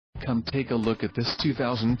Come take a look at this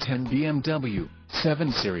 2010 BMW 7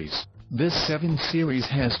 Series. This 7 Series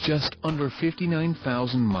has just under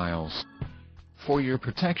 59,000 miles. For your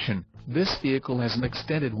protection, this vehicle has an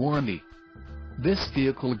extended warranty. This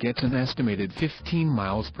vehicle gets an estimated 15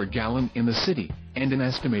 miles per gallon in the city, and an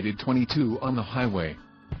estimated 22 on the highway.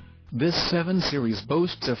 This 7 Series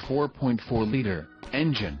boasts a 4.4-liter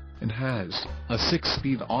engine, and has a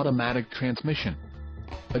 6-speed automatic transmission.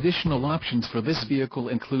 Additional options for this vehicle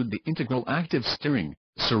include the integral active steering,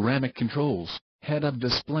 ceramic controls, head-up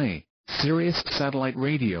display, Sirius satellite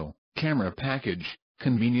radio, camera package,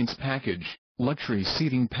 convenience package, luxury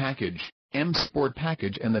seating package, M Sport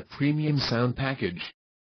package and the premium sound package.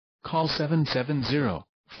 Call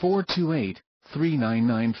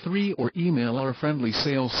 770-428-3993 or email our friendly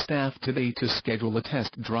sales staff today to schedule a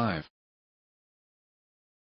test drive.